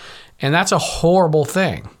 right? And that's a horrible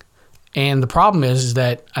thing. And the problem is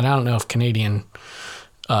that, and I don't know if Canadian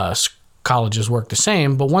colleges work the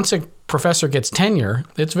same, but once a professor gets tenure,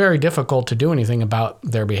 it's very difficult to do anything about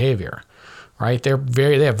their behavior, right? They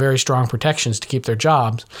have very strong protections to keep their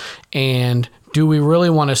jobs. And do we really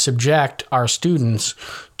want to subject our students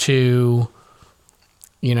to,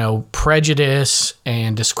 prejudice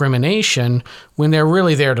and discrimination when they're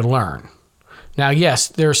really there to learn? Now, yes,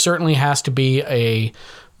 there certainly has to be a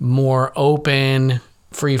more open,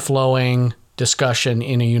 free-flowing discussion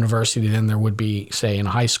in a university than there would be, say, in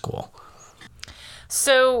a high school.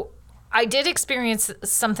 So I did experience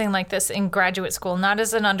something like this in graduate school, not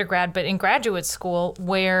as an undergrad, but in graduate school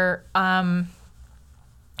where, and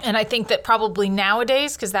I think that probably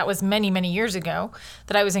nowadays, because that was many, many years ago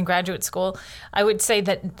that I was in graduate school, I would say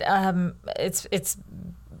that it's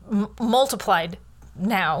multiplied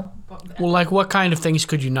now. Well, like what kind of things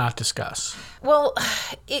could you not discuss? Well,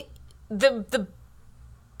 the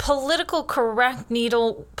politically correct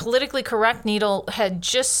needle had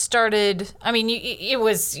just started. I mean, it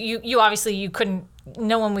was you obviously you couldn't.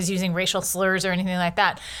 No one was using racial slurs or anything like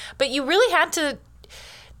that, but you really had to.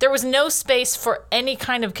 There was no space for any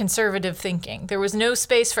kind of conservative thinking. There was no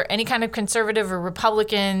space for any kind of conservative or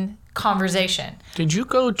Republican conversation. Did you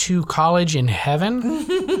go to college in heaven?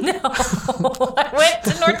 No. I went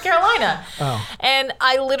to North Carolina. Oh. And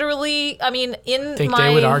I literally, I think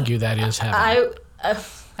they would argue that is heaven.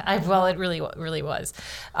 Well, it really was.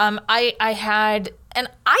 I had, and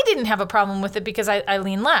I didn't have a problem with it because I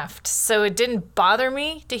lean left. So it didn't bother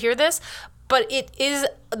me to hear this. But it is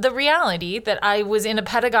the reality that I was in a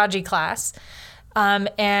pedagogy class,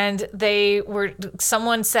 and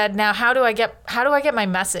someone said, "Now, how do I get my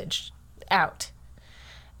message out?"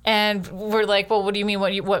 And we're like, "Well, what do you mean?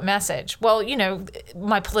 What message?" Well,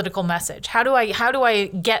 my political message. How do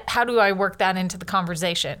I work that into the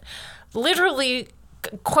conversation? Literally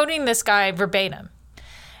quoting this guy verbatim,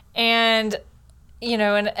 and.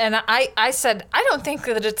 And I said, I don't think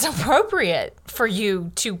that it's appropriate for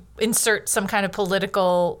you to insert some kind of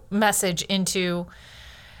political message into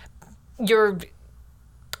your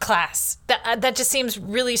class. That just seems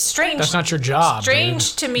really strange. That's not your job.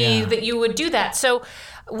 Strange to me that you would do that. So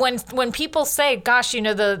when people say, gosh,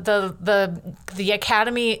 the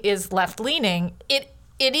academy is left leaning, it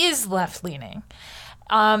is left leaning.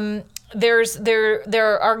 There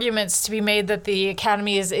are arguments to be made that the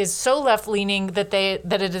academy is so left leaning that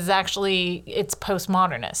it is actually it's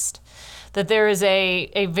postmodernist, that there is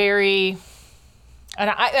a very,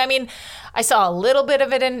 and I saw a little bit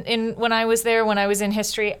of it in when I was there, when I was in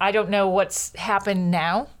history. I don't know what's happened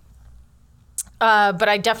now, but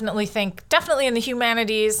I definitely think in the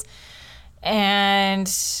humanities and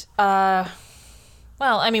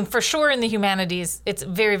for sure in the humanities, it's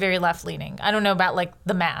very, very left-leaning. I don't know about like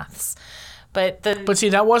the maths, but see,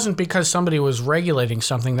 that wasn't because somebody was regulating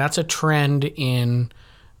something. That's a trend in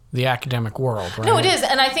the academic world, right? No, it is,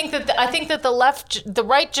 and I think that the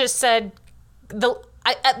right just said there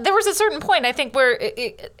was a certain point I think where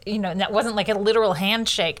that wasn't like a literal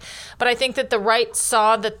handshake, but I think that the right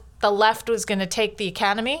saw that the left was going to take the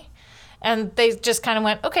academy. And they just kind of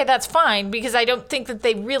went, okay, that's fine, because I don't think that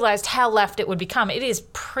they realized how left it would become. It is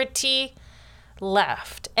pretty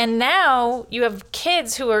left. And now you have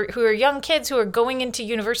kids who are young kids who are going into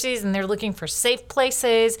universities and they're looking for safe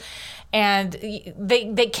places, and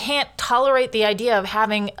they can't tolerate the idea of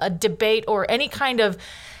having a debate or any kind of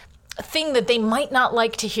thing that they might not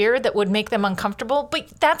like to hear that would make them uncomfortable. But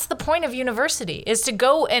that's the point of university, is to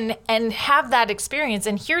go and have that experience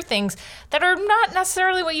and hear things that are not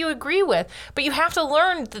necessarily what you agree with. But you have to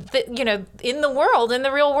learn that in the world, in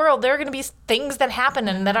the real world, there are going to be things that happen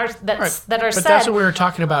and that are said. But that's what we were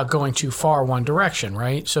talking about, going too far one direction,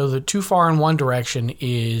 right? So the too far in one direction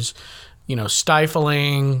is,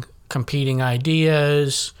 stifling competing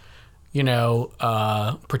ideas,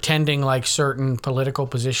 pretending like certain political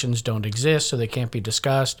positions don't exist so they can't be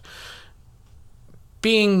discussed.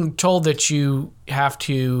 Being told that you have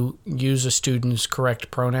to use a student's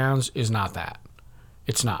correct pronouns is not that.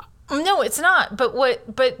 It's not. No, it's not. But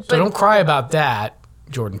So don't cry about that,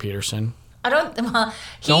 Jordan Peterson. I don't.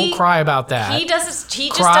 Don't cry about that. He doesn't. He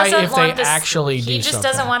just cry doesn't if want they actually do He just something.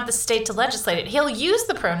 doesn't want the state to legislate it. He'll use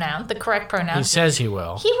the correct pronoun. He says he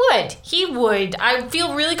will. He would. He would. I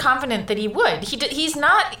feel really confident that he would. He's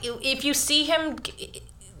not. If you see him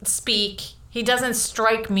speak, he doesn't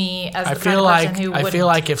strike me as the kind of person who wouldn't. I feel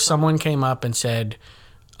like if someone came up and said,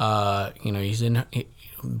 the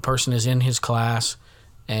person is in his class,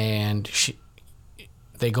 and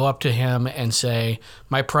they go up to him and say,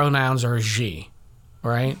 "My pronouns are she,"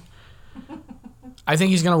 right? I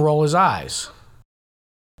think he's going to roll his eyes.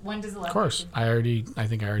 When does the Of course. I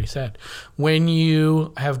think I already said. When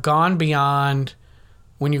you have gone beyond,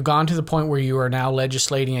 when you've gone to the point where you are now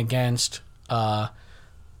legislating against a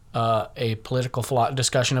political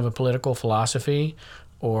discussion of a political philosophy,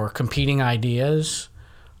 or competing ideas,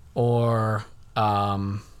 or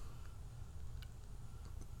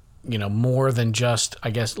more than just,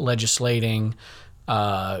 I guess, legislating,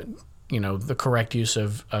 the correct use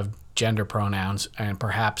of gender pronouns, and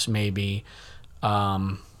perhaps maybe,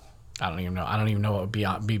 I don't even know what would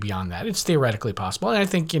be beyond that. It's theoretically possible. And I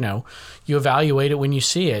think, you evaluate it when you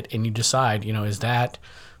see it, and you decide, is that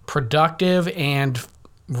productive and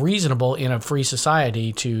reasonable in a free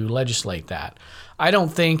society to legislate that? I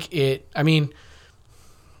don't think I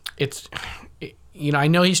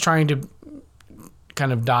know he's trying to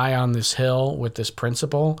kind of die on this hill with this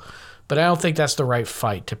principle, but I don't think that's the right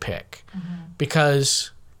fight to pick. Mm-hmm.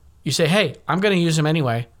 Because you say, hey, I'm going to use them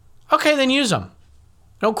anyway. Okay, then use them.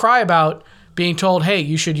 Don't cry about being told, hey,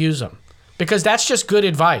 you should use them, because that's just good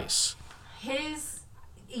advice.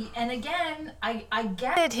 And again, I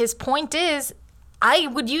get it. His point is, I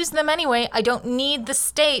would use them anyway. I don't need the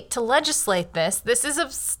state to legislate this.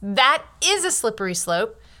 That is a slippery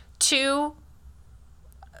slope to,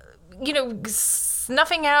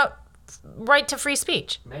 snuffing out right to free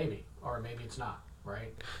speech. Maybe, or maybe it's not,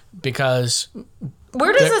 right? Because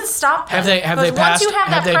where does it stop? Have they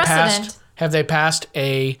passed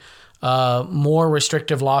a more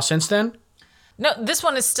restrictive law since then? No, this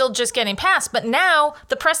one is still just getting passed, but now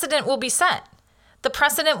the precedent will be set. The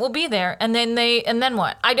precedent will be there, and then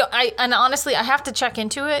what? And honestly, I have to check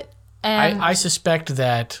into it. And I suspect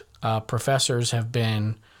that professors have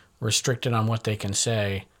been restricted on what they can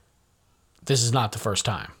say. This is not the first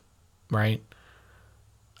time, right?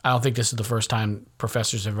 I don't think this is the first time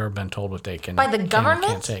professors have ever been told what they can by the government.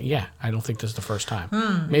 Can't say. Yeah, I don't think this is the first time.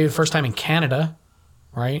 Maybe the first time in Canada,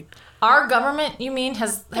 right? Our government, you mean,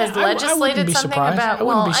 has legislated something surprised.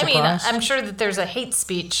 about? I'm sure that there's a hate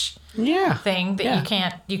speech thing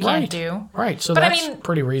that you can't do. Right. So that's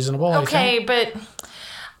pretty reasonable. Okay, but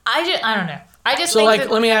I don't know. I just so think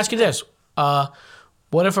let me ask you this: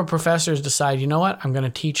 what if a professors decide, you know what, I'm going to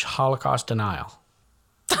teach Holocaust denial?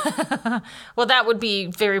 Well, that would be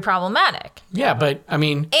very problematic. Yeah, but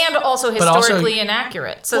and also historically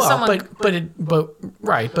inaccurate. So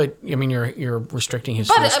you're restricting his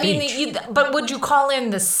free speech. But would you call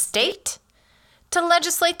in the state to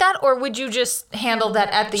legislate that, or would you just handle that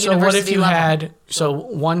at the university level? So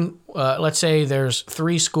what if you had let's say there's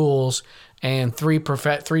 3 schools, and three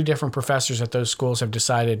different professors at those schools have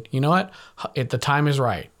decided, you know what, the time is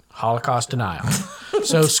right, Holocaust denial.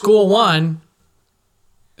 So school 1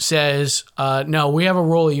 says, no, we have a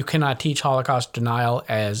rule, you cannot teach Holocaust denial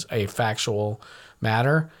as a factual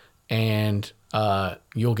matter, and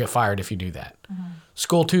you'll get fired if you do that. Mm-hmm.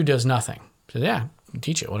 School 2 does nothing. So yeah, you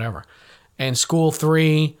teach it, whatever. And school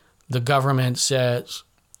 3, the government says,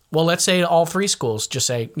 well, let's say all 3 schools just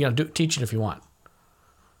say, teach it if you want.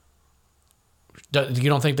 You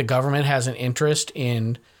don't think the government has an interest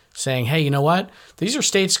in saying, hey, you know what? These are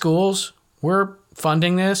state schools. We're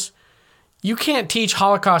funding this. You can't teach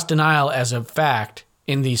Holocaust denial as a fact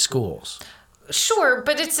in these schools. Sure,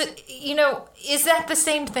 but is that the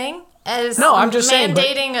same thing as no, I'm just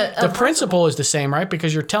mandating saying, the principle is the same, right?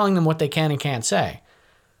 Because you're telling them what they can and can't say,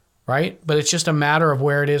 right? But it's just a matter of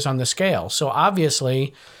where it is on the scale. So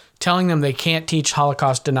obviously, telling them they can't teach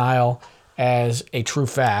Holocaust denial as a true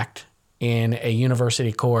fact in a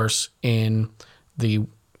university course in the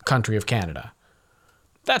country of Canada.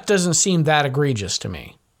 That doesn't seem that egregious to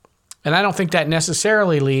me. And I don't think that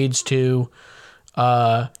necessarily leads to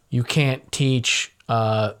you can't teach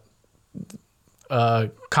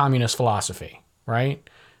communist philosophy, right?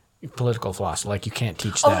 Political philosophy, like you can't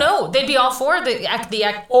teach that. Oh no, they'd be all for at the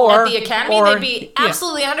academy. They'd be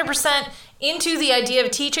absolutely 100% into the idea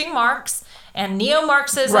of teaching Marx and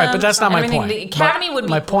neo-Marxism. Right, but that's not my point. The academy would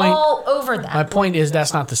be all over that. My point is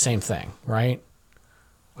that's not the same thing, right?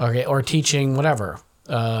 Okay, or teaching whatever,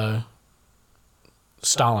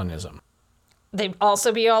 Stalinism. They'd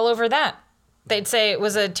also be all over that. They'd say it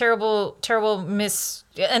was a terrible, terrible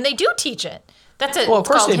and they do teach it. That's it. Well, of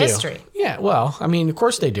course they history. do. Yeah, well, I mean, of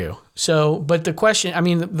course they do. So, but the question, I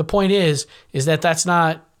mean, the point is that that's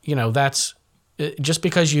not, that's just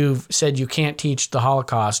because you've said you can't teach the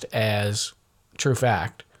Holocaust as true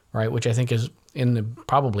fact, right? Which I think is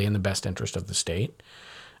probably in the best interest of the state,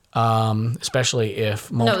 especially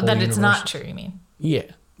if multiple. No, that it's not true. You mean? Yeah.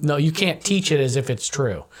 No, you can't teach it as if it's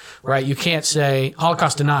true, right? You can't say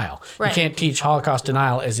Holocaust denial. Right. You can't teach Holocaust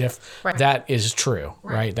denial as if that is true,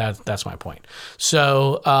 right? That's my point.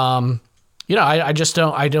 So, I just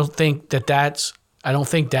don't. I don't think that's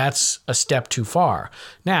a step too far.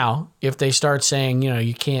 Now, if they start saying,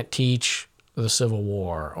 you can't teach the Civil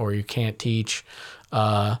War, or you can't teach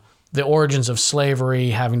the origins of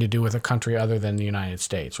slavery having to do with a country other than the United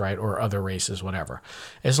States, right? Or other races, whatever.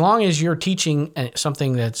 As long as you're teaching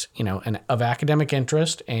something that's, of academic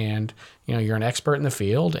interest and, you're an expert in the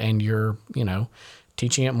field and you're,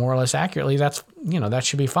 teaching it more or less accurately, that's, that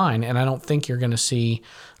should be fine. And I don't think you're going to see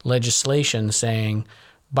legislation saying,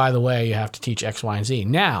 by the way, you have to teach X, Y, and Z.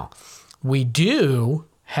 Now, we do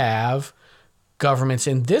have governments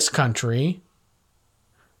in this country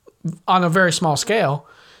on a very small scale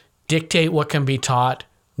dictate what can be taught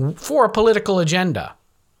for a political agenda,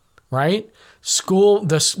 right?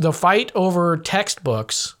 The fight over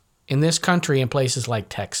textbooks in this country in places like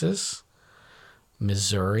Texas,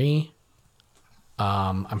 Missouri,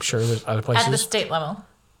 I'm sure there's other places. At the state level.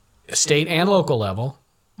 State and local level,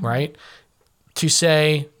 right? To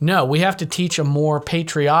say, no, we have to teach a more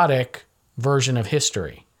patriotic version of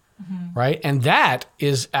history, right? And that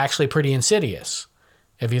is actually pretty insidious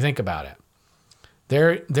if you think about it.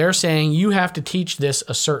 They're saying you have to teach this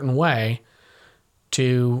a certain way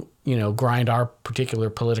to, grind our particular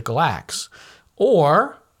political axe.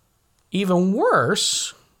 Or, even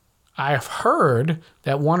worse, I've heard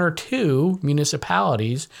that one or two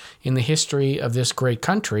municipalities in the history of this great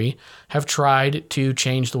country have tried to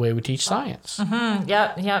change the way we teach science. Mm-hmm.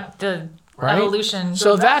 Yep. The evolution.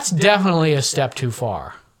 So that's definitely a step too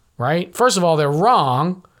far, right? First of all, they're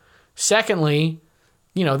wrong. Secondly,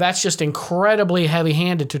 that's just incredibly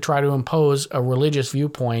heavy-handed to try to impose a religious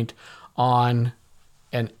viewpoint on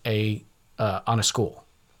a school.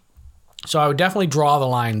 So I would definitely draw the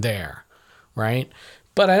line there, right?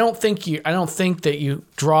 But I don't think that you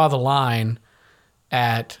draw the line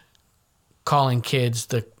at calling kids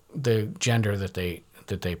the gender that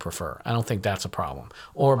they prefer. I don't think that's a problem,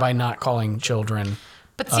 or by not calling children.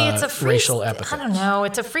 But see, it's a racial epithets. I don't know.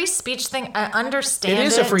 It's a free speech thing. I understand it. It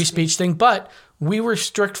is a free speech thing, but we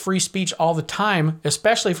restrict free speech all the time,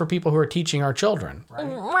 especially for people who are teaching our children.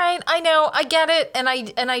 Right. I know. I get it, and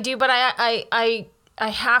I do. But I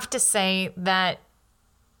have to say that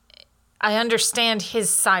I understand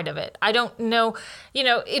his side of it. I don't know.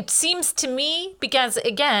 It seems to me, because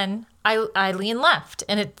again, I lean left,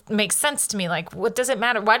 and it makes sense to me. Like, what does it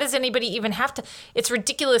matter? Why does anybody even have to? It's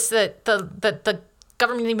ridiculous that the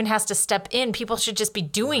government even has to step in. People should just be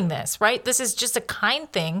doing this, right? This is just a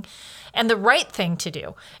kind thing and the right thing to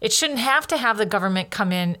do. It shouldn't have to have the government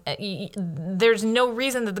come in. There's no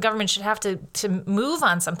reason that the government should have to move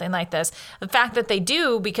on something like this. The fact that they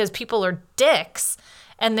do, because people are dicks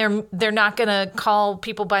and they're not going to call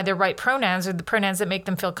people by their right pronouns or the pronouns that make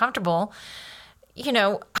them feel comfortable,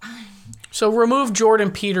 So remove Jordan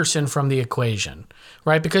Peterson from the equation,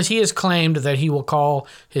 right? Because he has claimed that he will call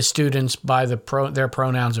his students by their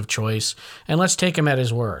pronouns of choice, and let's take him at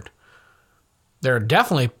his word. There are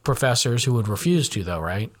definitely professors who would refuse to, though,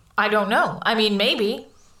 right? I don't know. I mean, maybe.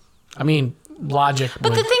 Logic. But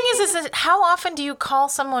the thing is that how often do you call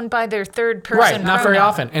someone by their third person Right, not pronoun? very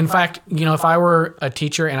often. In fact, if I were a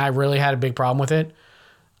teacher and I really had a big problem with it,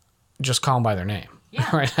 just call them by their name.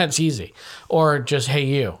 Yeah. Right, that's easy. Or just, hey,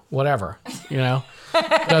 you, whatever,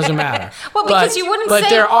 doesn't matter. Well, because you wouldn't but say,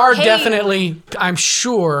 there are hey, definitely, I'm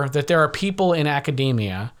sure that there are people in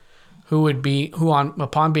academia who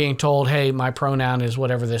upon being told, hey, my pronoun is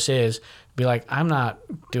whatever this is, be like, I'm not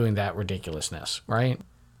doing that ridiculousness, right?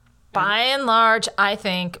 By and large, I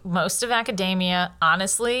think most of academia,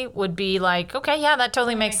 honestly, would be like, okay, yeah, that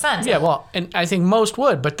totally makes sense. Yeah, well, and I think most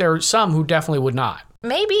would, but there are some who definitely would not.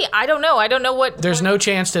 Maybe. I don't know. I don't know what... There's no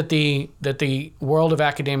chance that the world of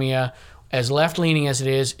academia, as left-leaning as it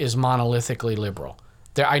is monolithically liberal.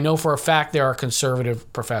 I know for a fact there are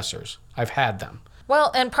conservative professors. I've had them.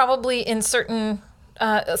 Well, and probably in certain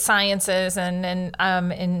sciences and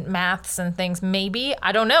in maths and things, maybe.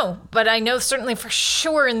 I don't know. But I know certainly for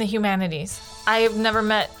sure in the humanities. I have never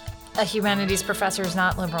met a humanities professor who's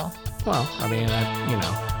not liberal. Well, I mean, you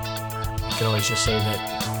could always just say that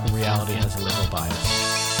reality has a liberal bias.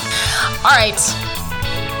 All right.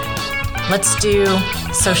 Let's do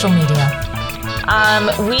social media.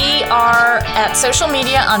 We are at social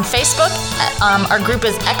media on Facebook. Our group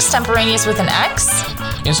is Extemporaneous with an X.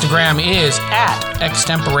 Instagram is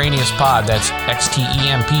 @extemporaneouspod. That's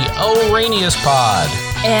XTEMPOraneouspod.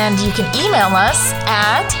 And you can email us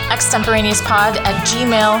at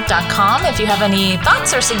extemporaneouspod@gmail.com. If you have any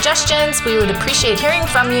thoughts or suggestions, we would appreciate hearing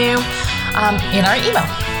from you in our email.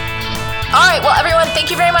 All right, well, everyone,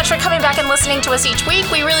 thank you very much for coming back and listening to us each week.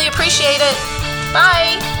 We really appreciate it.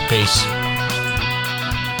 Bye. Peace.